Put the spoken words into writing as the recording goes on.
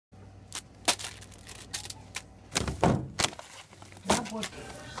Hey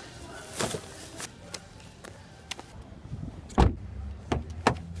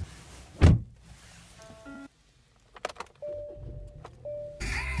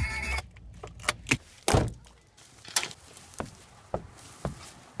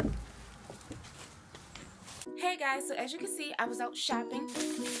guys, so as you can see, I was out shopping,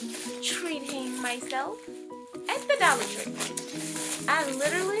 treating myself at the Dollar Tree. I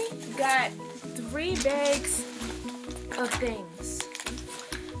literally got 3 bags of things.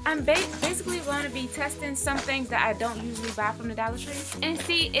 I'm basically going to be testing some things that I don't usually buy from the Dollar Tree and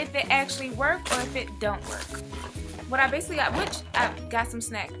see if it actually works or if it don't work. What I basically got, which I got some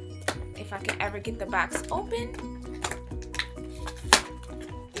snack, if I can ever get the box open.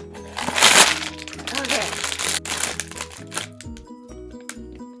 Okay.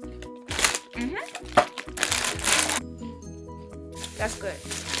 That's good.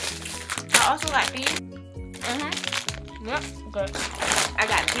 I also got these. Yep, good. I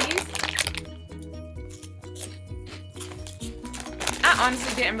got these. I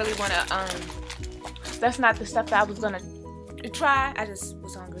honestly didn't really want to, that's not the stuff that I was going to try. I just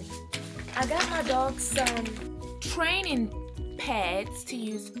was hungry. I got my dog some training pads to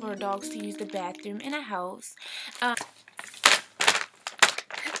use for dogs to use the bathroom in a house.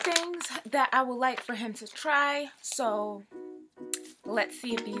 Things that I would like for him to try. So let's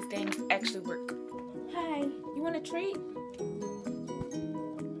see if these things actually work. Hi, you want a treat?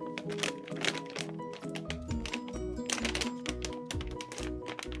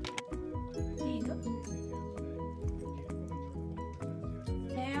 There you go.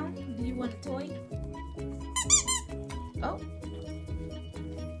 Now, do you want a toy? Oh.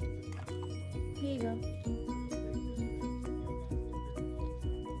 Here you go.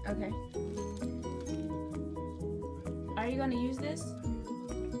 Okay. Are you going to use this?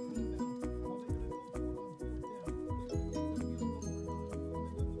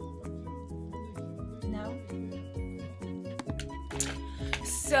 No.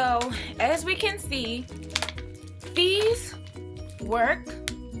 So, as we can see, these work.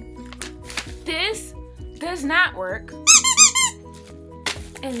 This does not work.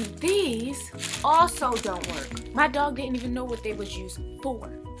 And these also don't work. My dog didn't even know what they was used for.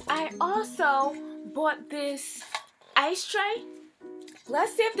 I also bought this ice tray.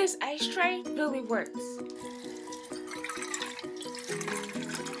 Let's see if this ice tray really works.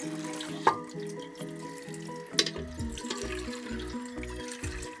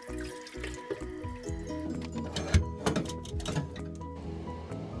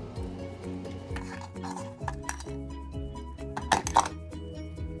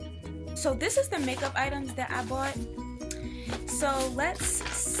 So this is the makeup items that I bought. So let's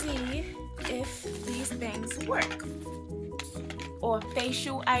see if these things work. Or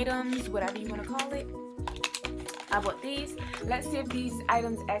facial items, whatever you want to call it. I bought these. Let's see if these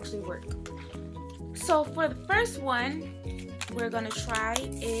items actually work. So for the first one we're going to try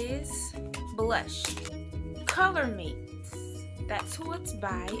is blush. Color Mates. That's who it's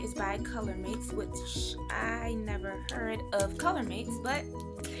by. It's by Color Mates, which I never heard of Color Mates, but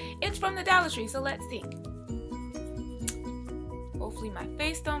it's from the Dollar Tree, so let's see. Hopefully my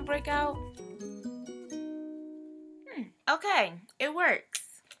face don't break out. Okay, it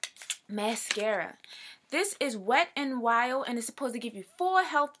works. Mascara. This is Wet n Wild and it's supposed to give you 4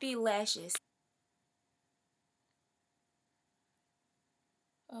 healthy lashes.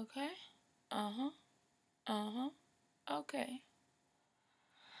 Okay. Okay.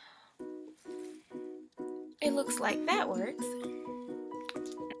 It looks like that works.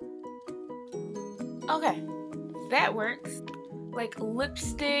 Okay, that works. Like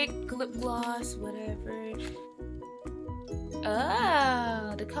lipstick, lip gloss, whatever.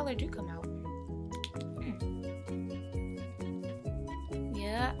 Oh, the color do come out.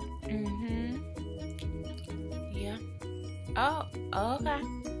 Yeah. Yeah. Oh, okay.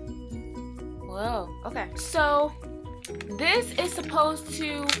 Whoa, okay. So this is supposed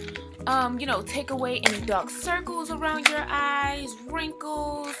to you know, take away any dark circles around your eyes,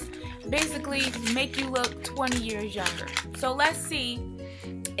 wrinkles, basically make you look 20 years younger. So let's see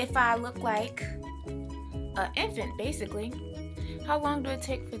if I look like an infant, basically. How long do it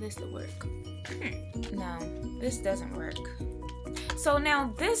take for this to work? No, this doesn't work. So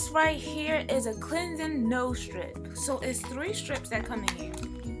now this right here is a cleansing nose strip. So it's 3 strips that come in here.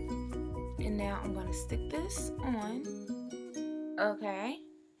 And now I'm gonna stick this on. Okay.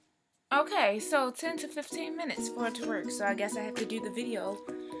 Okay, so 10 to 15 minutes for it to work. So I guess I have to do the video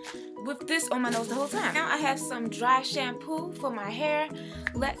with this on my nose the whole time. Now I have some dry shampoo for my hair.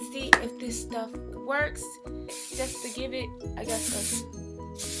 Let's see if this stuff works. Just to give it, I guess,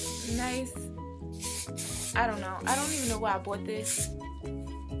 a nice I don't know. I don't even know why I bought this.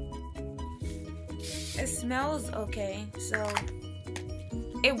 It smells okay, so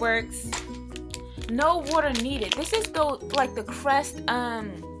it works. No water needed. This is like the Crest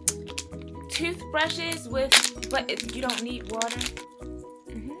toothbrushes but you don't need water.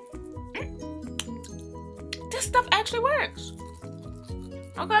 This stuff actually works.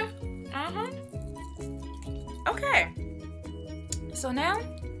 Okay. Okay. So now,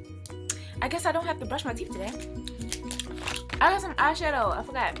 I guess I don't have to brush my teeth today. I got some eyeshadow. I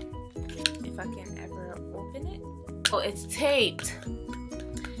forgot if I can ever open it. Oh, it's taped.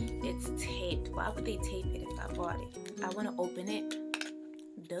 It's taped. Why would they tape it if I bought it? I want to open it.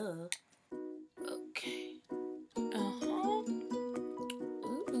 Duh. Okay.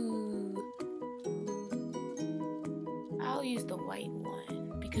 Ooh. I'll use the white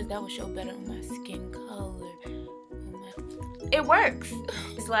one because that will show better on my skin color. It works.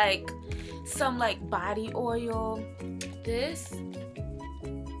 It's like some like body oil. This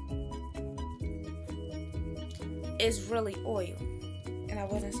is really oil, and I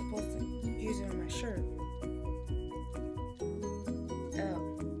wasn't supposed to use it on my shirt. Oh.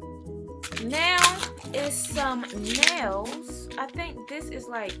 Now is some nails. I think this is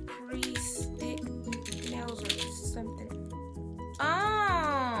like pre-stick nails or something.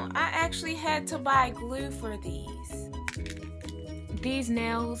 Oh, I actually had to buy glue for these. These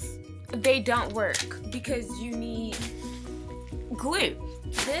nails, they don't work because you need glue.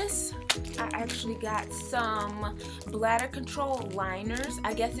 This, I actually got some bladder control liners.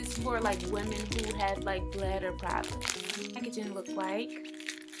 I guess it's for like women who have like bladder problems. Packaging look like.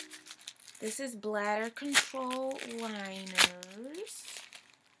 This is bladder control liners.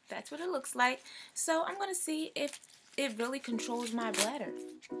 That's what it looks like. So I'm gonna see if it really controls my bladder.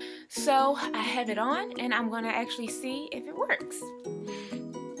 So I have it on and I'm gonna actually see if it works.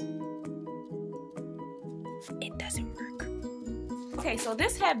 It doesn't work. Okay, so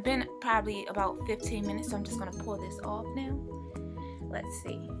this had been probably about 15 minutes, so I'm just gonna pull this off now. Let's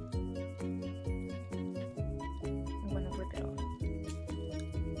see. I'm gonna rip it off.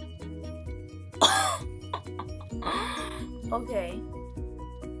 Okay.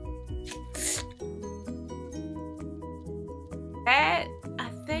 That, I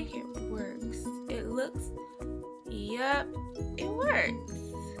think it works. It looks, yep, it works.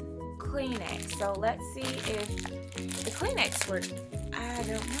 Kleenex. So let's see if the Kleenex works. I don't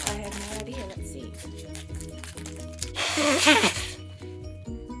know. I have no idea. Let's see.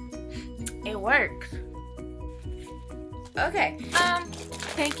 It worked. Okay.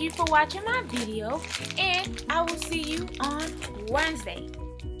 Thank you for watching my video, and I will see you on Wednesday.